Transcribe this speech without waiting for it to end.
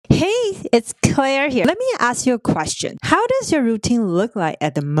it's Claire here. Let me ask you a question. How does your routine look like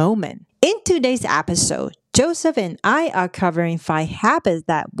at the moment? In today's episode, Joseph and I are covering 5 habits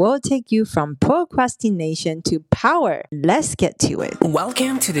that will take you from procrastination to power. Let's get to it.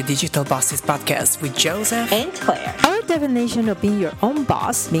 Welcome to the Digital Bosses Podcast with Joseph And Claire. Our definition of being your own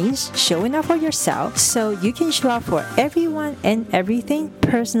boss means showing up for yourself so you can show up for everyone and everything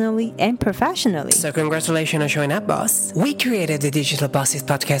personally and professionally. So congratulations on showing up, boss. We created the Digital Bosses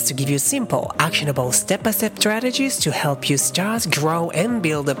Podcast to give you simple, actionable, step-by-step strategies to help you start, grow, and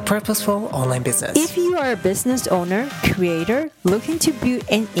build a purposeful online business. If you are a business owner, creator, looking to build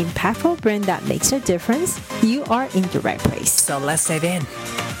an impactful brand that makes a difference, you are in the right place. So let's dive in.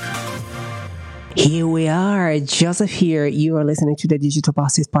 Here we are, Joseph here. You are listening to the Digital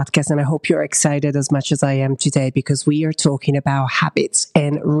Bosses Podcast, and I hope you're excited as much as I am today because we are talking about habits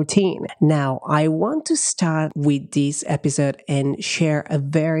and routine. Now, I want to start with this episode and share a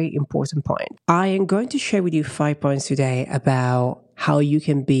very important point. I am going to share with you 5 points today about how you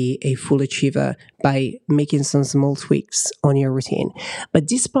can be a full achiever by making some small tweaks on your routine. But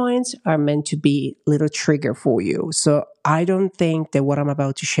these points are meant to be a little trigger for you. So I don't think that what I'm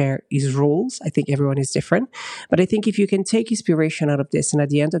about to share is rules. I think everyone is different. But I think if you can take inspiration out of this and at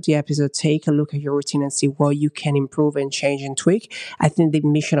the end of the episode, take a look at your routine and see what you can improve and change and tweak, I think the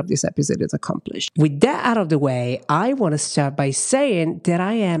mission of this episode is accomplished. With that out of the way, I want to start by saying that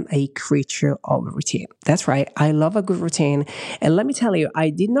I am a creature of routine. That's right. I love a good routine. And let me tell you,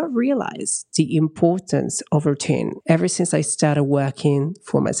 I did not realize the importance of routine ever since I started working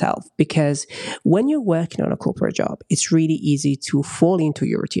for myself. Because when you're working on a corporate job, it's really easy to fall into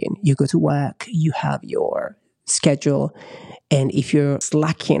your routine. You go to work, you have your schedule, and if you're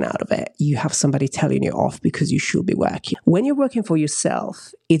slacking out of it, you have somebody telling you off because you should be working. When you're working for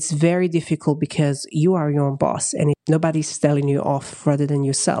yourself, it's very difficult because you are your own boss and nobody's telling you off rather than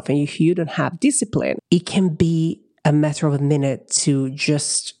yourself. And if you don't have discipline, it can be a matter of a minute to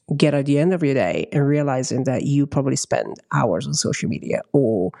just get at the end of your day and realizing that you probably spend hours on social media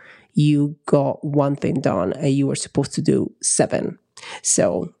or you got one thing done and you were supposed to do 7.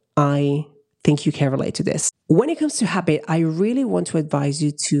 So I think you can relate to this. When it comes to habit, I really want to advise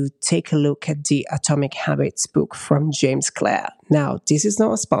you to take a look at the Atomic Habits book from James Clear. Now, this is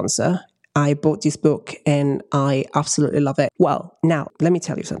not a sponsor. I bought this book and I absolutely love it. Well, now, let me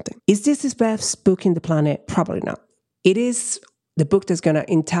tell you something. Is this the best book in the planet? Probably not. It is the book that's going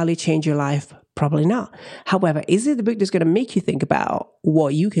to entirely change your life? Probably not. However, is it the book that's going to make you think about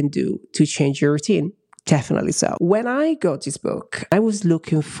what you can do to change your routine? Definitely so. When I got this book, I was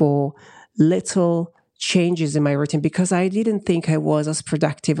looking for little changes in my routine because I didn't think I was as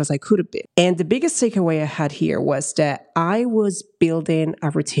productive as I could have been. And the biggest takeaway I had here was that I was building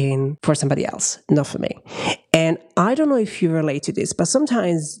a routine for somebody else, not for me. And I don't know if you relate to this, but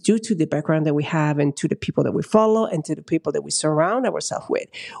sometimes due to the background that we have and to the people that we follow and to the people that we surround ourselves with,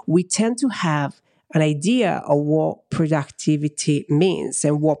 we tend to have an idea of what productivity means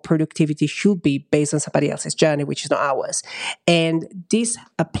and what productivity should be based on somebody else's journey, which is not ours. And this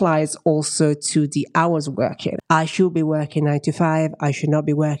applies also to the hours working. I should be working 9 to 5. I should not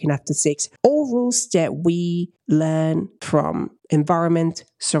be working after 6. All rules that we learn from environment,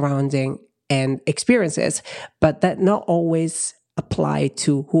 surrounding, and experiences, but that not always apply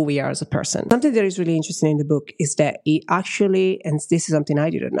to who we are as a person. Something that is really interesting in the book is that it actually, and this is something I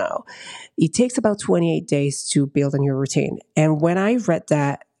didn't know, it takes about 28 days to build a new routine. And when I read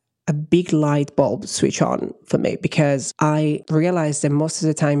that, a big light bulb switch on for me because I realized that most of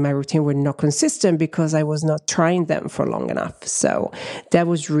the time my routine were not consistent because I was not trying them for long enough. So that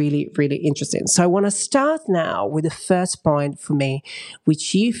was really, really interesting. So I want to start now with the first point for me,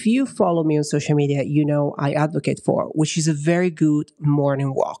 which if you follow me on social media, you know I advocate for, which is a very good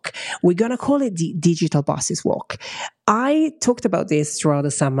morning walk. We're going to call it the Digital Bosses Walk. I talked about this throughout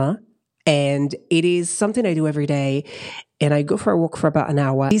the summer. And it is something I do every day. And I go for a walk for about an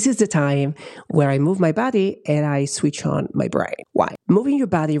hour. This is the time where I move my body and I switch on my brain. Why? Moving your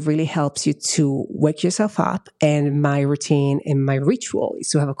body really helps you to wake yourself up. And my routine and my ritual is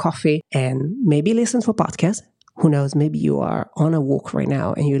to have a coffee and maybe listen to a podcast. Who knows? Maybe you are on a walk right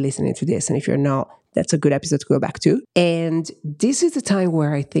now and you're listening to this. And if you're not, that's a good episode to go back to. And this is the time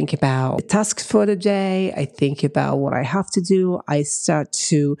where I think about the tasks for the day. I think about what I have to do. I start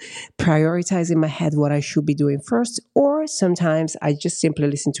to prioritize in my head what I should be doing first. Or sometimes I just simply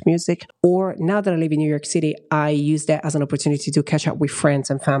listen to music. Or now that I live in New York City, I use that as an opportunity to catch up with friends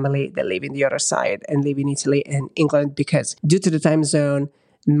and family that live in the other side and live in Italy and England because due to the time zone,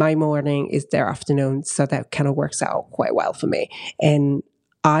 my morning is their afternoon. So that kind of works out quite well for me. And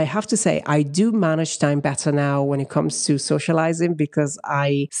I have to say, I do manage time better now when it comes to socializing because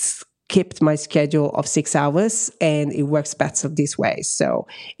I kept my schedule of 6 hours, and it works better this way. So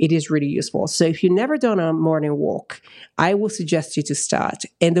it is really useful. So if you've never done a morning walk, I will suggest you to start.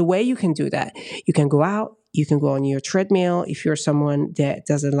 And the way you can do that, you can go out, you can go on your treadmill if you're someone that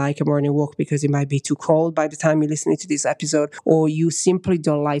doesn't like a morning walk because it might be too cold by the time you're listening to this episode, or you simply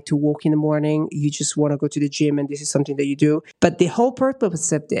don't like to walk in the morning. You just want to go to the gym and this is something that you do. But the whole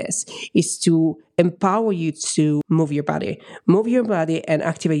purpose of this is to empower you to move your body. Move your body and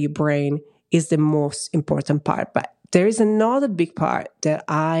activate your brain is the most important part. But there is another big part that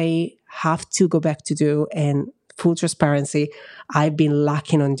I have to go back to do, and full transparency, I've been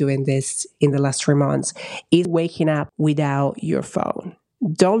lacking on doing this in the last 3 months, is waking up without your phone.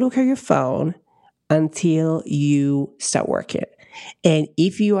 Don't look at your phone until you start working. And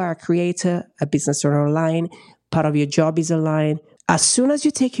if you are a creator, a business owner online, part of your job is online, as soon as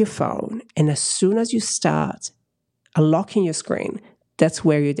you take your phone and as soon as you start unlocking your screen, that's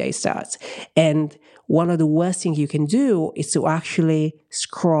where your day starts. And one of the worst things you can do is to actually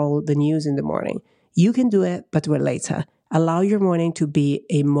scroll the news in the morning. You can do it, but do it later. Allow your morning to be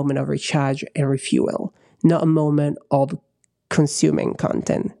a moment of recharge and refuel, not a moment of consuming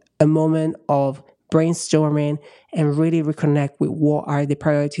content, a moment of brainstorming and really reconnect with what are the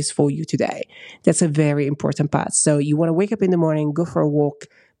priorities for you today. That's a very important part. So you want to wake up in the morning, go for a walk,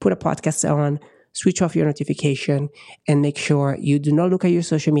 put a podcast on, switch off your notification, and make sure you do not look at your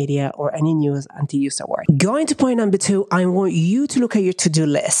social media or any news until you start work. Going to point number 2, I want you to look at your to-do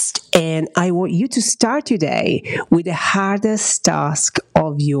list, and I want you to start your day with the hardest task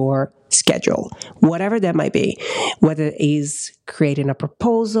of your schedule, whatever that might be, whether it is creating a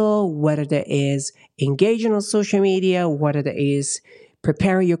proposal, whether that is engaging on social media, whether that is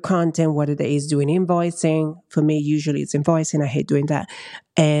preparing your content, whether that is doing invoicing. For me, usually it's invoicing. I hate doing that.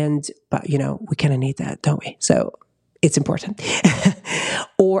 But we kind of need that, don't we? So it's important.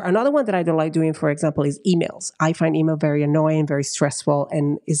 Or another one that I don't like doing, for example, is emails. I find email very annoying, very stressful,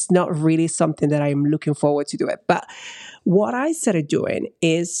 and it's not really something that I'm looking forward to do it. But what I started doing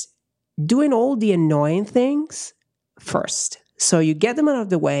is doing all the annoying things first. So you get them out of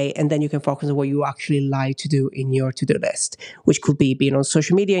the way, and then you can focus on what you actually like to do in your to-do list, which could be being on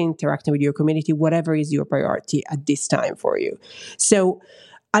social media, interacting with your community, whatever is your priority at this time for you. So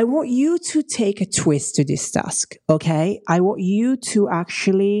I want you to take a twist to this task, okay? I want you to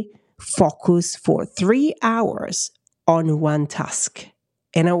actually focus for 3 hours on one task.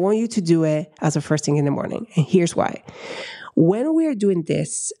 And I want you to do it as a first thing in the morning. And here's why. When we are doing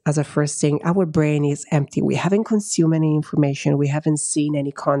this as a first thing, our brain is empty. We haven't consumed any information. We haven't seen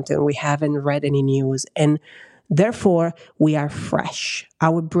any content. We haven't read any news. And therefore, we are fresh.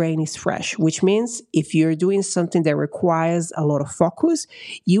 Our brain is fresh, which means if you're doing something that requires a lot of focus,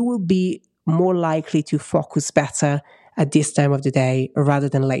 you will be more likely to focus better at this time of the day rather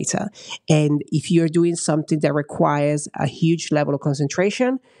than later. And if you're doing something that requires a huge level of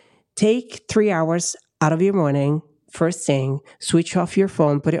concentration, take 3 hours out of your morning. First thing, switch off your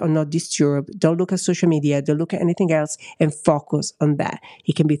phone, put it on not disturb, don't look at social media, don't look at anything else, and focus on that.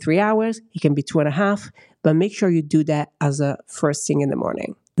 It can be 3 hours, it can be 2.5, but make sure you do that as a first thing in the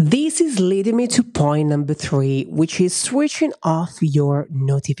morning. This is leading me to point number 3, which is switching off your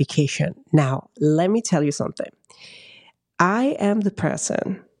notification. Now, let me tell you something. I am the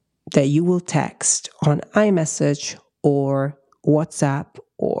person that you will text on iMessage or WhatsApp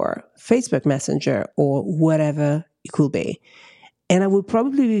or Facebook Messenger or whatever it could be. And I will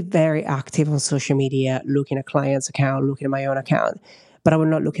probably be very active on social media, looking at clients' account, looking at my own account, but I will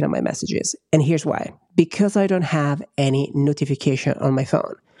not looking at my messages. And here's why. Because I don't have any notification on my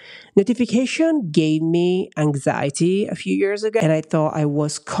phone. Notification gave me anxiety a few years ago, and I thought I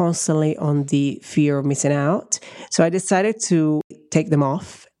was constantly on the fear of missing out. So I decided to take them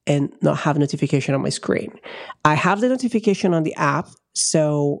off and not have notification on my screen. I have the notification on the app,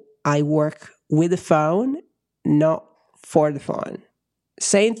 so I work with the phone, not for the phone.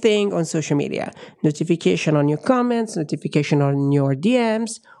 Same thing on social media. Notification on your comments, notification on your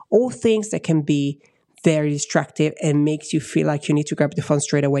DMs, all things that can be very distractive and makes you feel like you need to grab the phone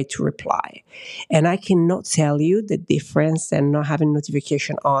straight away to reply. And I cannot tell you the difference that not having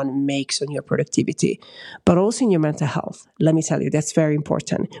notification on makes on your productivity, but also in your mental health. Let me tell you, that's very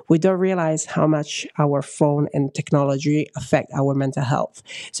important. We don't realize how much our phone and technology affect our mental health.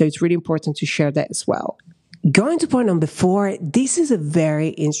 So it's really important to share that as well. Going to point number 4, this is a very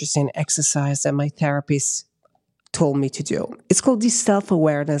interesting exercise that my therapist told me to do. It's called the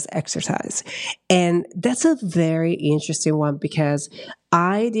self-awareness exercise. And that's a very interesting one because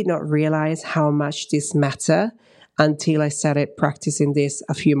I did not realize how much this mattered until I started practicing this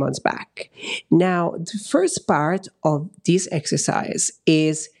a few months back. Now, the first part of this exercise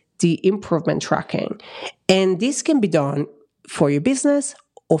is the improvement tracking. And this can be done for your business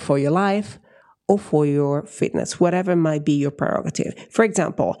or for your life or for your fitness, whatever might be your prerogative. For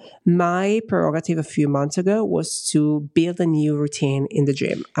example, my prerogative a few months ago was to build a new routine in the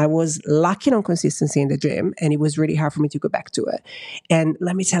gym. I was lacking on consistency in the gym, and it was really hard for me to go back to it. And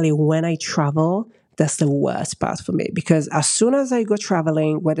let me tell you, when I travel, that's the worst part for me, because as soon as I go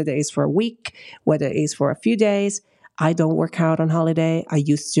traveling, whether it is for a week, whether it is for a few days, I don't work out on holiday. I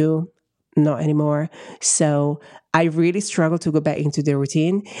used to, not anymore. So I really struggle to go back into the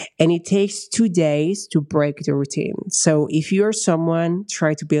routine, and it takes 2 days to break the routine. So if you're someone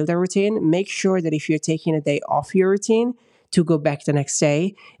trying to build a routine, make sure that if you're taking a day off your routine, to go back the next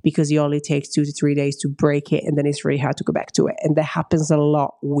day, because it only takes 2 to 3 days to break it, and then it's really hard to go back to it. And that happens a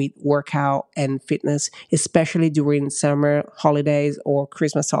lot with workout and fitness, especially during summer holidays or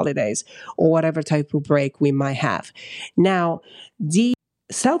Christmas holidays or whatever type of break we might have. Now, the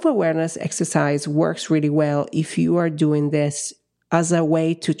self-awareness exercise works really well if you are doing this as a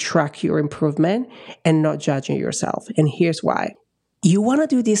way to track your improvement and not judging yourself. And here's why. You want to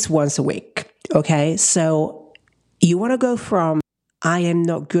do this once a week, okay? So you want to go from I am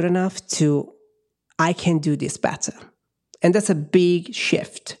not good enough to I can do this better. And that's a big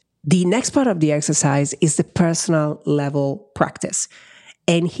shift. The next part of the exercise is the personal level practice.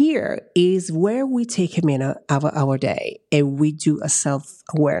 And here is where we take a minute out of our day and we do a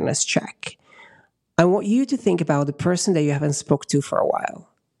self-awareness check. I want you to think about the person that you haven't spoke to for a while.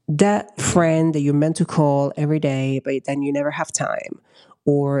 That friend that you're meant to call every day, but then you never have time.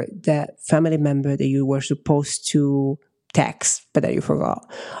 Or that family member that you were supposed to text, but that you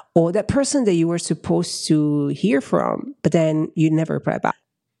forgot. Or that person that you were supposed to hear from, but then you never reply back.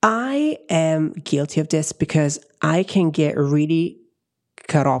 I am guilty of this because I can get really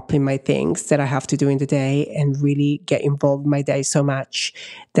caught up in my things that I have to do in the day and really get involved in my day so much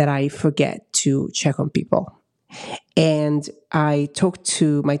that I forget to check on people. And I talked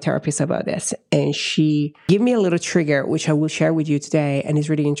to my therapist about this, and she gave me a little trigger, which I will share with you today. And it's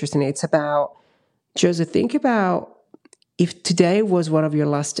really interesting. It's about, Joseph, think about if today was one of your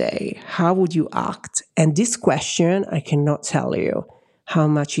last day, how would you act? And this question, I cannot tell you how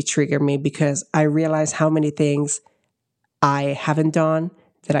much it triggered me, because I realized how many things I haven't done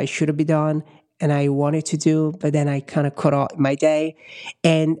that I should have been done and I wanted to do, but then I kind of cut off my day.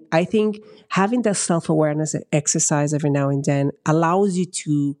 And I think having that self-awareness exercise every now and then allows you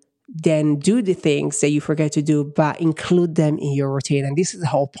to then do the things that you forget to do, but include them in your routine. And this is the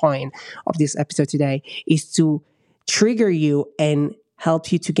whole point of this episode today, is to trigger you and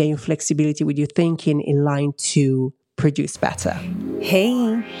help you to gain flexibility with your thinking in line to produce better.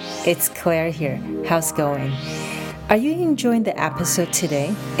 Hey, it's Claire here. How's it going? Are you enjoying the episode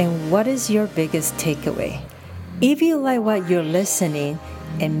today? And what is your biggest takeaway? If you like what you're listening,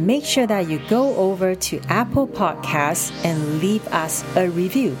 and make sure that you go over to Apple Podcasts and leave us a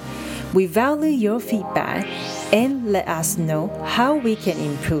review. We value your feedback and let us know how we can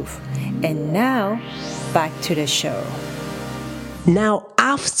improve. And now, back to the show. Now,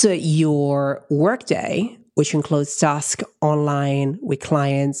 after your workday, which includes tasks online with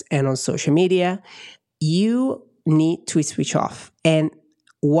clients and on social media, you need to switch off. And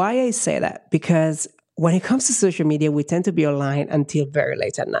why I say that? Because when it comes to social media, we tend to be online until very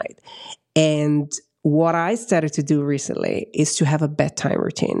late at night. And what I started to do recently is to have a bedtime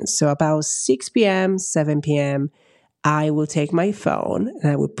routine. So about 6 p.m., 7 p.m., I will take my phone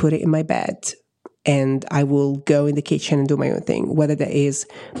and I will put it in my bed. And I will go in the kitchen and do my own thing, whether that is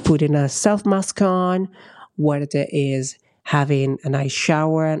putting a self-mask on, whether that is having a nice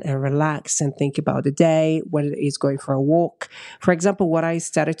shower and relax and think about the day, whether it is going for a walk. For example, what I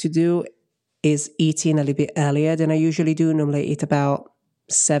started to do is eating a little bit earlier than I usually do. Normally I eat about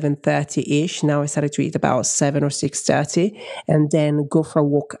 7:30-ish. Now I started to eat about 7 or 6:30 and then go for a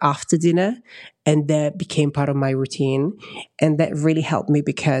walk after dinner. And that became part of my routine. And that really helped me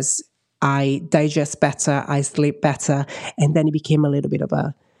because I digest better, I sleep better. And then it became a little bit of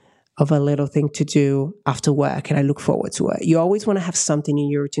a little thing to do after work, and I look forward to it. You always want to have something in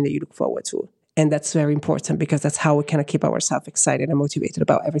your routine that you look forward to. And that's very important because that's how we kind of keep ourselves excited and motivated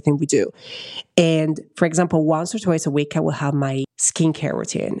about everything we do. And for example, once or twice a week, I will have my skincare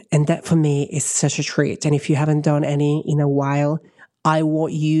routine. And that for me is such a treat. And if you haven't done any in a while, I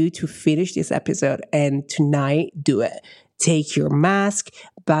want you to finish this episode and tonight do it. Take your mask,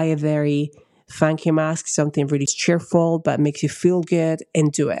 buy a very funky mask, something really cheerful but makes you feel good,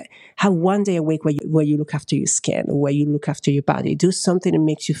 and do it. Have one day a week where you look after your skin, where you look after your body. Do something that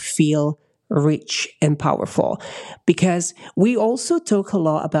makes you feel rich, and powerful. Because we also talk a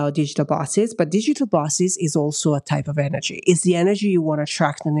lot about digital bosses, but digital bosses is also a type of energy. It's the energy you want to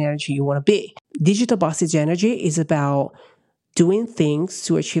attract and the energy you want to be. Digital bosses energy is about doing things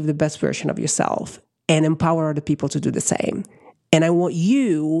to achieve the best version of yourself and empower other people to do the same. And I want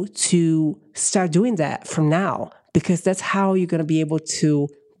you to start doing that from now, because that's how you're going to be able to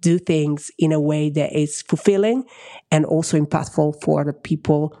do things in a way that is fulfilling and also impactful for the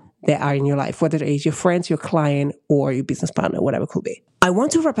people that are in your life, whether it is your friends, your client, or your business partner, whatever it could be. I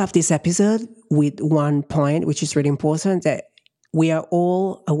want to wrap up this episode with one point, which is really important, that we are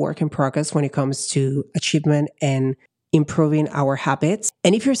all a work in progress when it comes to achievement and improving our habits.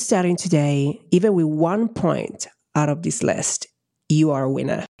 And if you're starting today, even with 1 point out of this list, you are a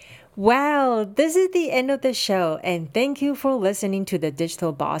winner. Wow, this is the end of the show, and thank you for listening to the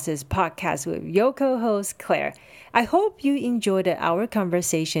Digital Bosses podcast with your co-host Claire. I hope you enjoyed our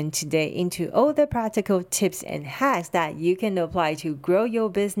conversation today into all the practical tips and hacks that you can apply to grow your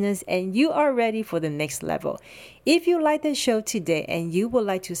business and you are ready for the next level. If you like the show today and you would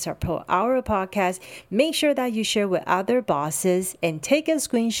like to support our podcast, make sure that you share with other bosses and take a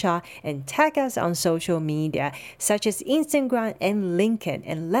screenshot and tag us on social media such as Instagram and LinkedIn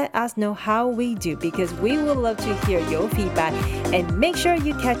and let us know how we do, because we would love to hear your feedback. And make sure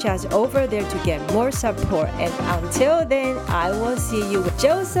you catch us over there to get more support. And until then, I will see you with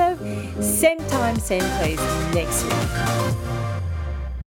Joseph, same time, same place next week.